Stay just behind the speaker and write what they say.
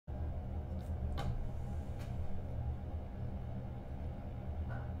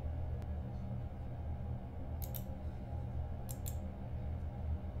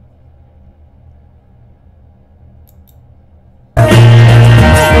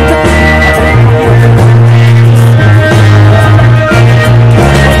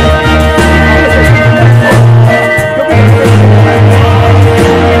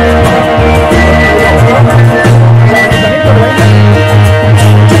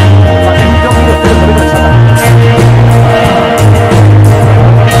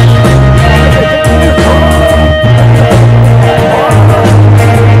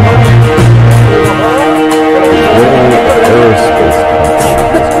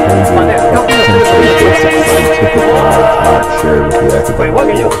not shared with the academic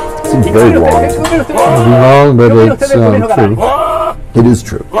world. Seems very wrong. It would be wrong, but it's true. It is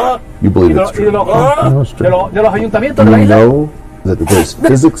true. You believe it's true. No, it's true. You know that there's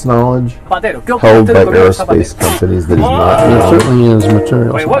physics knowledge held by aerospace companies that is not. It certainly is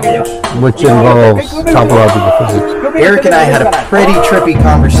materials knowledge, which involves topological physics. Eric and I had a pretty trippy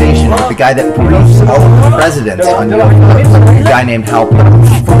conversation with the guy that briefs all of the presidents on UFOs, a guy named Hal.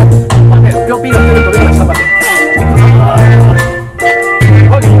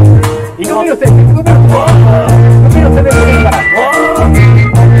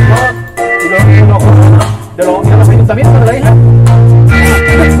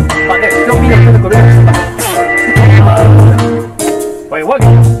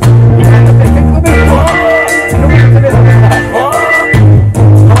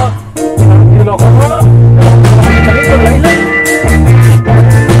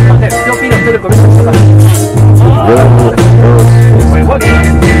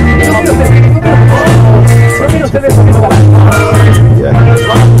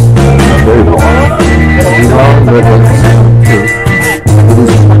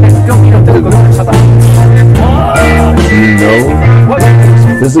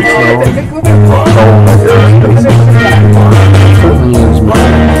 Physics knowledge held by aerospace Certainly is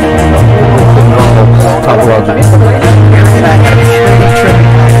materials, which involves topological physics. Eric and I had a pretty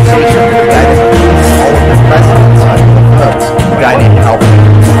trippy conversation with the guy that briefs all of the presidents on UFOs, a guy named Hal.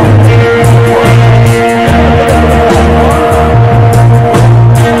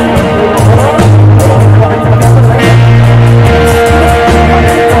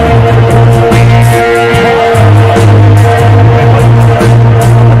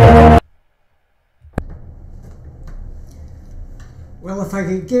 Well, if I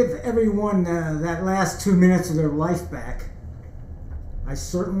could give everyone that last 2 minutes of their life back, I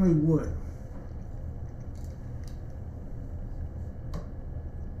certainly would.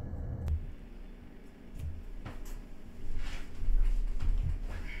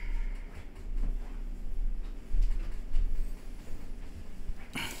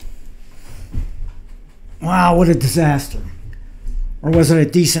 Wow, what a disaster. Or was it a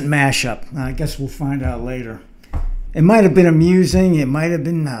decent mashup? I guess we'll find out later. It might have been amusing. It might have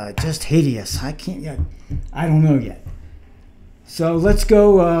been just hideous. I don't know yet. So let's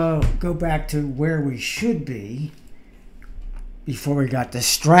go back to where we should be before we got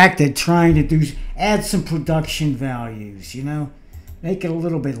distracted trying to add some production values, you know, make it a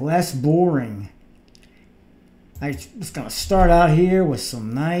little bit less boring. I was going to start out here with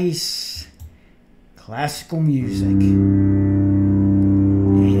some nice classical music.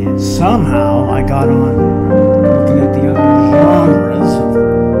 And somehow I got on looking at the other genres,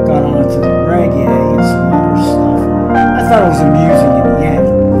 got on to the reggae and some other stuff. I thought it was amusing in the end.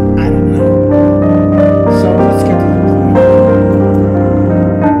 I don't know. So let's get to the point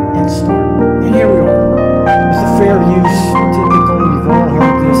and start. And here we are. It's a fair use, typical. You've all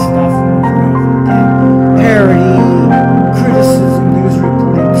heard this stuff over and over again. Parody, criticism, news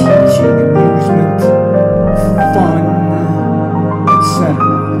reporting, teaching, amusement, fun, etc.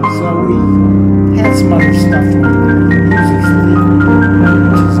 So we had some other stuff in there. Music's legal,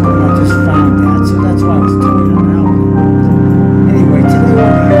 which is good. I just found that, so that's why I was doing it now. Anyway, today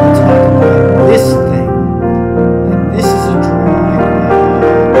we're here to talk about this thing. And this is a drawing of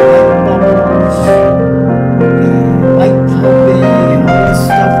light bubbles and light pumping and all this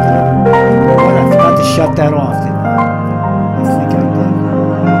stuff that I forgot to shut that off, didn't I? I think I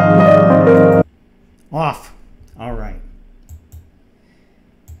did. Off. All right.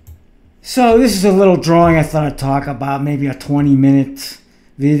 So this is a little drawing I thought I'd talk about, maybe a 20-minute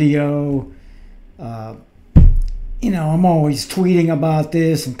video. You know, I'm always tweeting about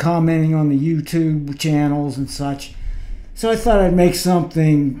this and commenting on the YouTube channels and such. So I thought I'd make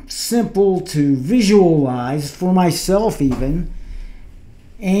something simple to visualize for myself even,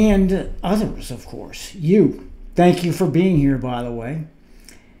 and others, of course. You. Thank you for being here, by the way.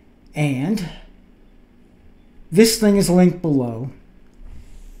 And this thing is linked below.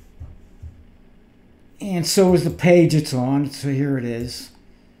 And so is the page it's on. So here it is.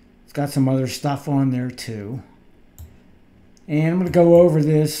 It's got some other stuff on there too. And I'm going to go over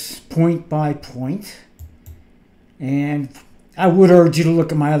this point by point. And I would urge you to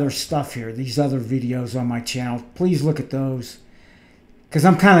look at my other stuff here. These other videos on my channel. Please look at those. Because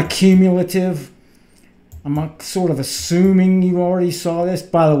I'm kind of cumulative. I'm sort of assuming you already saw this.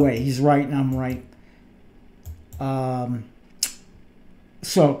 By the way, he's right and I'm right.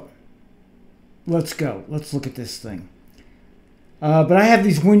 So let's go. Let's look at this thing. But I have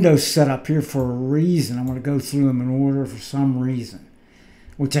these windows set up here for a reason. I'm going to go through them in order for some reason,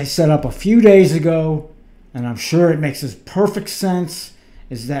 which I set up a few days ago And I'm sure it makes as perfect sense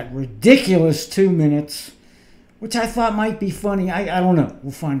as that ridiculous 2 minutes, which I thought might be funny. I don't know.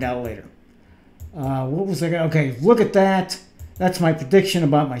 We'll find out later. What was I going to... Okay, look at that. That's my prediction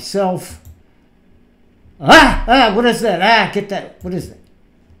about myself. What is that? Get that. What is that?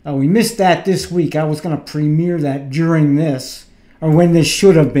 Oh, we missed that this week. I was going to premiere that during this, or when this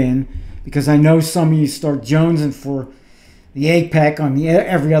should have been, because I know some of you start jonesing for the egg pack on the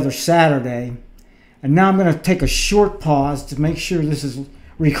every other Saturday. And now I'm going to take a short pause to make sure this is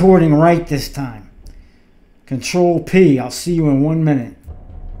recording right this time. Control P. I'll see you in 1 minute.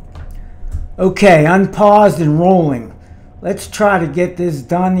 Okay, unpaused and rolling. Let's try to get this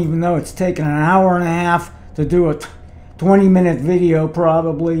done, even though it's taken an hour and a half to do a 20-minute video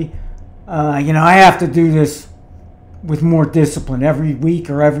probably. I have to do this with more discipline every week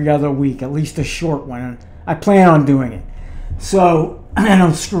or every other week, at least a short one. And I plan on doing it, so I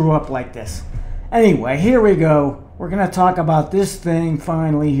don't screw up like this. Anyway, here we go. We're going to talk about this thing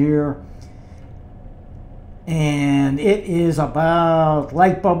finally here. And it is about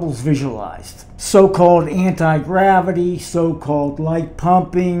light bubbles visualized. So-called anti-gravity, so-called light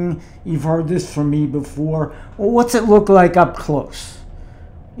pumping. You've heard this from me before. Well, what's it look like up close?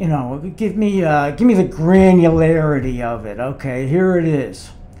 Give me the granularity of it. Okay, here it is.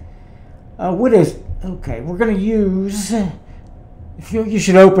 Okay, we're going to use... You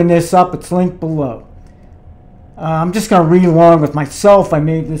should open this up. It's linked below. I'm just going to read along with myself. I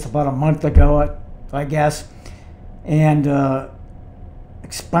made this about a month ago, I guess, and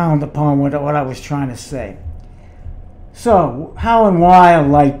expound upon what I was trying to say. So, how and why a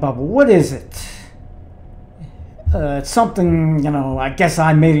light bubble? What is it? It's something, I guess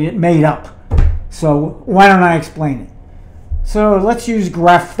I made up. So, why don't I explain it? So, let's use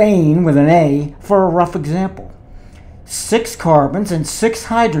graphene with an A for a rough example. 6 carbons and 6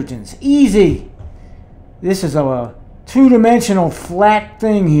 hydrogens. Easy. This is a two-dimensional flat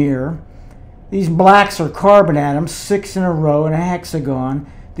thing here. These blacks are carbon atoms, 6 in a row in a hexagon.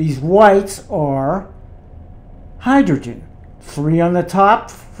 These whites are hydrogen. 3 on the top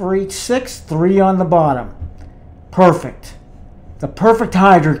for each 6, 3 on the bottom. Perfect. The perfect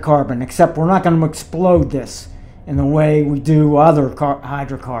hydrocarbon, except we're not going to explode this in the way we do other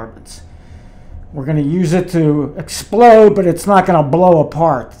hydrocarbons. We're going to use it to explode, but it's not going to blow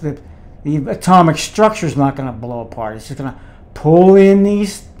apart. The atomic structure is not going to blow apart. It's just going to pull in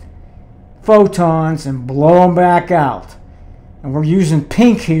these photons and blow them back out. And we're using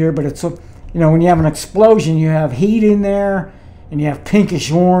pink here, but it's, when you have an explosion, you have heat in there, and you have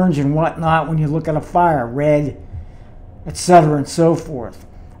pinkish orange and whatnot when you look at a fire, red, etc. and so forth.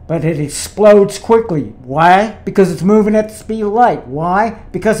 But it explodes quickly. Why? Because it's moving at the speed of light. Why?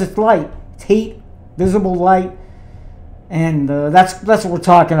 Because it's light. It's heat. Visible light, and that's what we're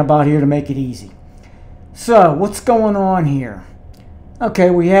talking about here to make it easy. So what's going on here? Okay,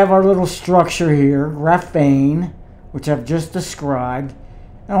 we have our little structure here, graphene, which I've just described,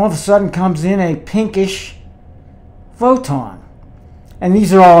 and all of a sudden comes in a pinkish photon, and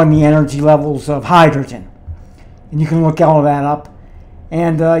these are all in the energy levels of hydrogen, and you can look all that up.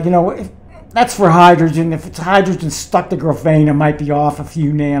 And that's for hydrogen. If it's hydrogen stuck to graphene, it might be off a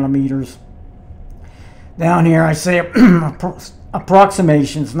few nanometers. Down here I say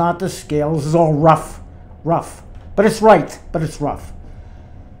approximations, not the scale. This is all rough. But it's right, but it's rough.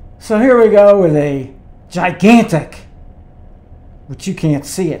 So here we go with a gigantic, which you can't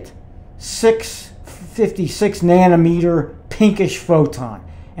see it, 656 nanometer pinkish photon.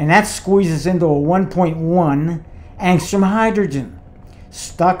 And that squeezes into a 1.1 angstrom hydrogen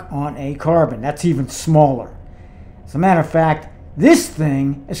stuck on a carbon. That's even smaller. As a matter of fact, this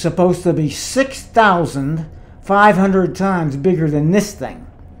thing is supposed to be 6,500 times bigger than this thing.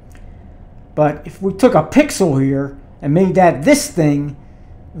 But if we took a pixel here and made that this thing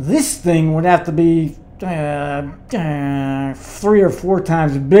would have to be 3 or 4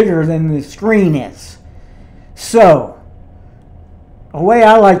 times bigger than the screen is. So, a way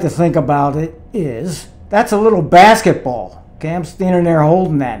I like to think about it is, that's a little basketball. Okay, I'm standing there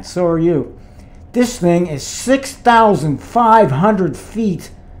holding that, and so are you. This thing is 6,500 feet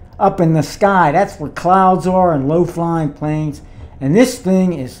up in the sky. That's where clouds are and low-flying planes. And this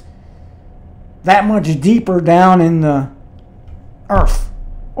thing is that much deeper down in the earth.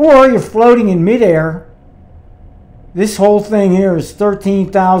 Or you're floating in midair. This whole thing here is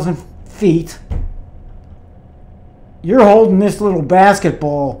 13,000 feet. You're holding this little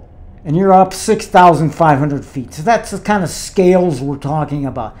basketball and you're up 6,500 feet. So that's the kind of scales we're talking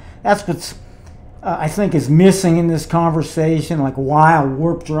about. That's what's I think is missing in this conversation, like why a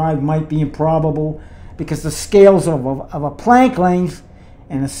warp drive might be improbable, because the scales of a Planck length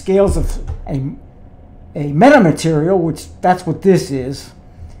and the scales of a a metamaterial, which that's what this is.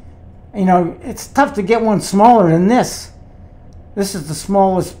 You know, it's tough to get one smaller than this. This is the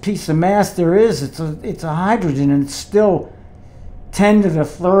smallest piece of mass there is. It's a hydrogen, and it's still 10 to the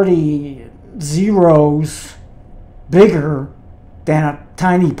 30 zeros bigger than a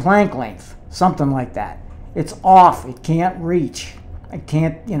tiny Planck length, something like that. It's off. It can't reach. It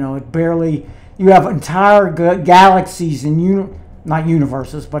can't, you know, it barely. You have entire galaxies and not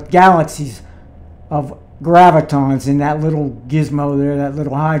universes, but galaxies of gravitons in that little gizmo there, that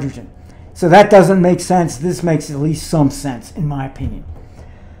little hydrogen. So that doesn't make sense. This makes at least some sense, in my opinion.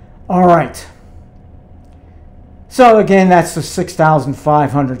 All right. So again, that's the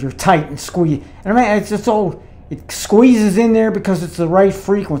 6,500. You're tight and squeeze. And I mean, it's just all, it squeezes in there because it's the right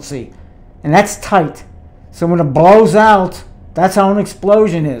frequency. And that's tight. So when it blows out, that's how an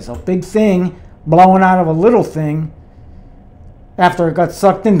explosion is. A big thing blowing out of a little thing after it got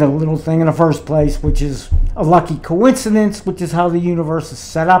sucked into the little thing in the first place, which is a lucky coincidence, which is how the universe is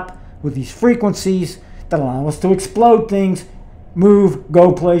set up with these frequencies that allow us to explode things, move,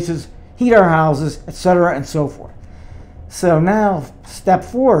 go places, heat our houses, etc., and so forth. So now step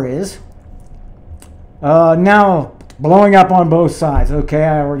 4 is now blowing up on both sides. Okay,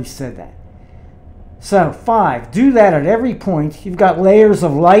 I already said that. So 5, do that at every point. You've got layers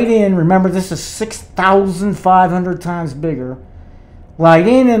of light in. Remember, this is 6,500 times bigger. Light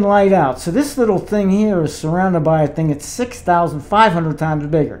in and light out. So this little thing here is surrounded by a thing that's 6,500 times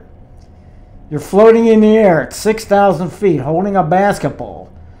bigger. You're floating in the air at 6,000 feet holding a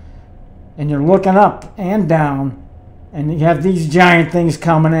basketball. And you're looking up and down. And you have these giant things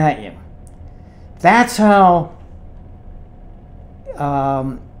coming at you. That's how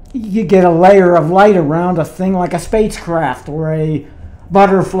you get a layer of light around a thing like a spacecraft or a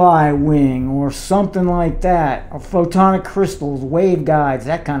butterfly wing or something like that, or photonic crystals, waveguides,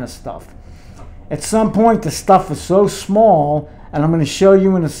 that kind of stuff. At some point, the stuff is so small, and I'm going to show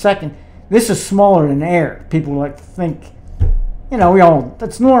you in a second, this is smaller than air. People like to think, you know,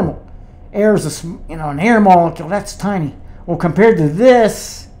 that's normal. Air is an air molecule, that's tiny. Well, compared to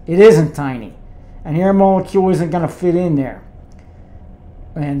this, it isn't tiny. An air molecule isn't going to fit in there.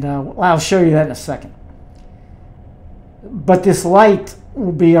 And I'll show you that in a second. But this light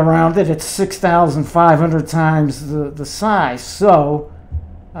will be around it at 6,500 times the size. So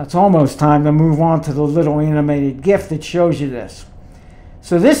it's almost time to move on to the little animated GIF that shows you this.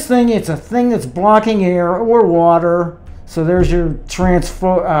 So this thing, it's a thing that's blocking air or water. So there's your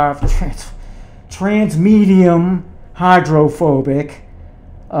transmedium hydrophobic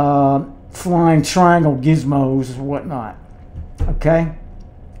flying triangle gizmos and whatnot. Okay?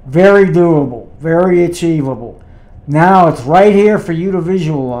 Very doable, very achievable. Now it's right here for you to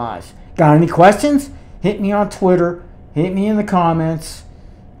visualize. Got any questions? Hit me on Twitter. Hit me in the comments.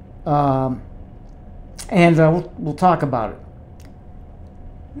 And we'll talk about it.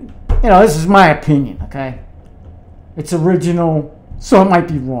 You know, this is my opinion, okay? It's original, so it might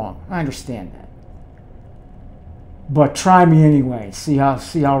be wrong. I understand that. But try me anyway. See how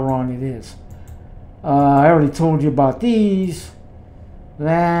wrong it is. I already told you about these.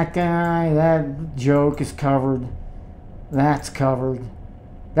 That guy, that joke is covered. That's covered.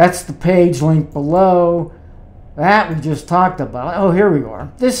 That's the page link below. That we just talked about. Oh, here we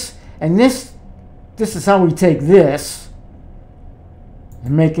are. This is how we take this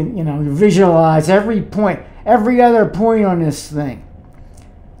and make it, you visualize every point, every other point on this thing.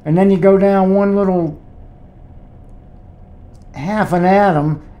 And then you go down one little half an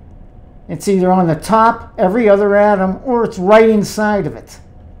atom. It's either on the top, every other atom, or it's right inside of it.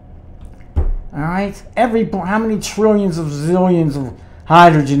 All right? How many trillions of zillions of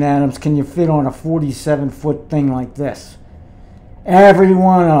hydrogen atoms can you fit on a 47-foot thing like this? Every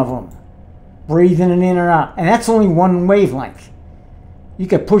one of them. Breathing it in or out. And that's only one wavelength. You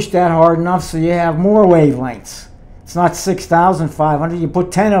could push that hard enough so you have more wavelengths. It's not 6,500. You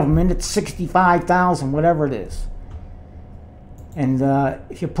put 10 of them in, it's 65,000, whatever it is. And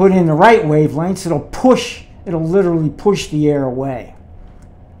if you put in the right wavelengths, it'll literally push the air away.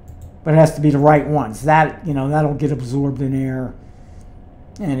 But it has to be the right ones. That'll get absorbed in air.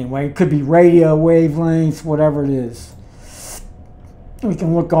 Anyway, it could be radio wavelengths, whatever it is. We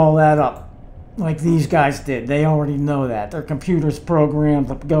can look all that up, like these guys did. They already know that. Their computer's programmed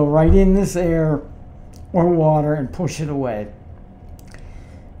to go right in this air or water and push it away.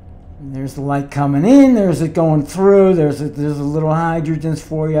 And there's the light coming in, there's it going through, there's a little hydrogens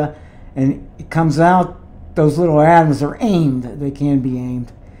for you, and it comes out. Those little atoms are aimed, they can be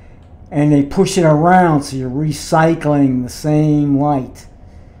aimed, and they push it around, so you're recycling the same light.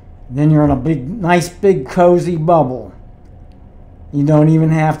 And then you're in a nice big cozy bubble. You don't even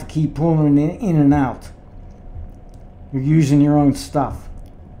have to keep pulling it in and out. You're using your own stuff.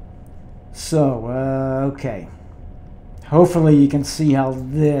 So, okay. Hopefully you can see how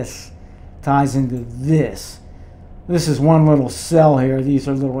this ties into this. This is one little cell here. These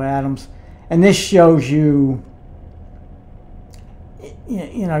are little atoms. And this shows you,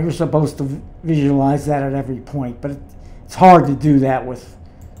 you know, you're supposed to visualize that at every point. But it's hard to do that with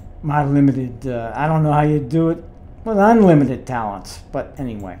my limited, I don't know how you do it with unlimited talents. But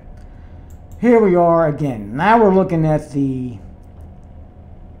anyway, here we are again. Now we're looking at the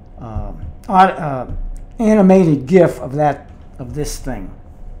animated GIF of this thing,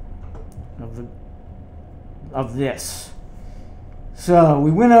 of this. So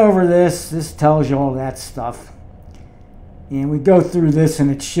we went over this. This tells you all that stuff, and we go through this, and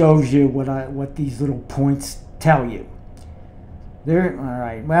it shows you what these little points tell you. There. All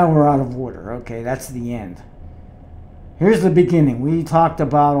right. Well, we're out of order. Okay, that's the end. Here's the beginning. We talked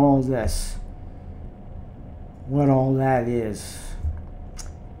about all this, what all that is.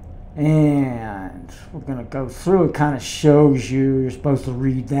 And we're going to go through. It kind of shows you. You're supposed to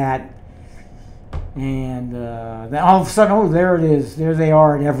read that. And then all of a sudden, oh, there it is. There they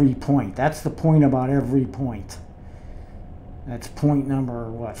are at every point. That's the point about every point. That's point number,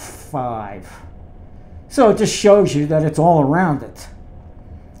 what, 5. So it just shows you that it's all around it.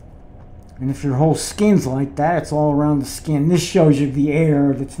 And if your whole skin's like that, it's all around the skin. This shows you the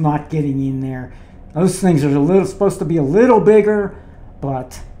air that's not getting in there. Those things are supposed to be a little bigger,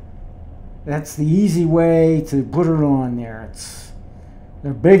 but that's the easy way to put it on there.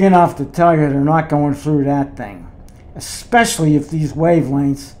 They're big enough to tell you they're not going through that thing. Especially if these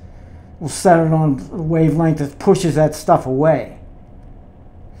wavelengths will set it on a wavelength that pushes that stuff away.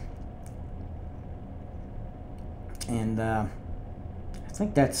 And I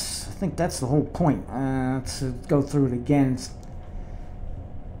think that's the whole point. Let's go through it again.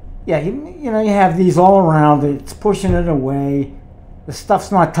 Yeah, you know, you have these all around it. It's pushing it away. The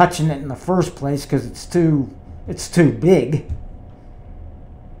stuff's not touching it in the first place because it's too big.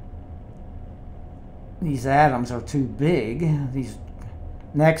 These atoms are too big. These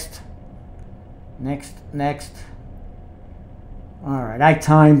next. All right, I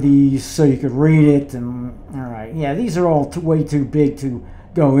timed these so you could read it, and all right, yeah, these are all way too big to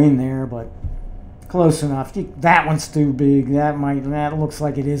go in there, but close enough. That one's too big. That looks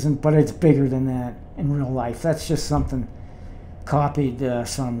like it isn't, but it's bigger than that in real life. That's just something copied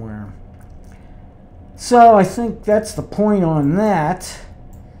somewhere. So I think that's the point on that.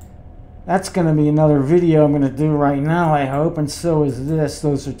 That's going to be another video I'm going to do right now, I hope, and so is this.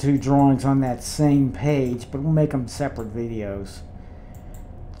 Those are 2 drawings on that same page, but we'll make them separate videos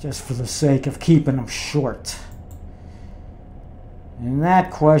just for the sake of keeping them short. And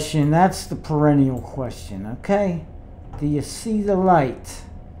that question, that's the perennial question, okay? Do you see the light?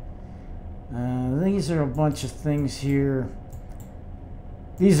 These are a bunch of things here.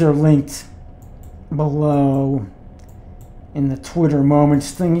 These are linked below in the Twitter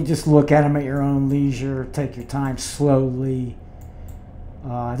moments thing. You just look at them at your own leisure, take your time slowly.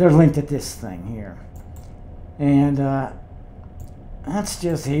 They're linked at this thing here. And that's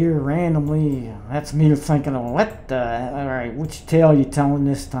just here randomly. That's me thinking, oh, what the, all right, which tale you telling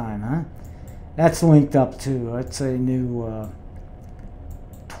this time, huh? That's linked up too. It's a new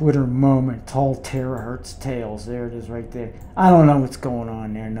Twitter moment, Tall Terahertz Tales. There it is right there. I don't know what's going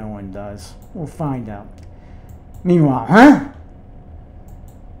on there. No one does. We'll find out. Meanwhile, huh?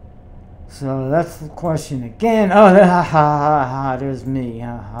 So that's the question again. Oh, ha ha ha ha. There's me.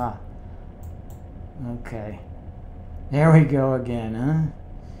 Ha ha. Okay. There we go again, huh?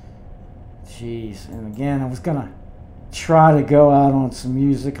 Jeez. And again, I was going to try to go out on some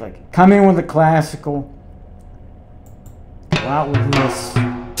music. Like, come in with the classical. Go out with this.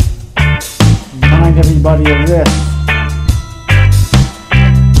 Remind everybody of this.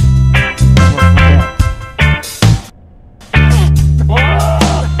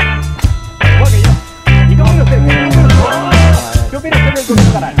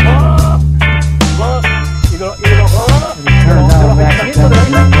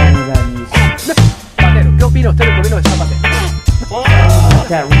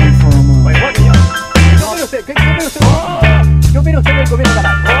 That room for a moment.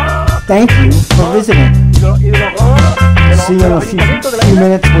 Thank you for visiting. See you in a few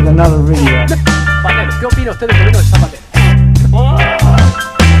minutes with another video. ¿Qué opina usted del gobierno de Zapatero?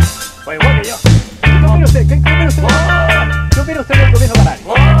 ¿Qué opina usted del gobierno canario?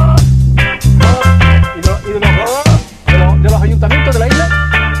 ¿Y de los ayuntamientos de la isla?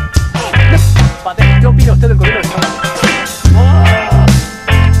 ¿Qué opina usted del gobierno de Zapatero?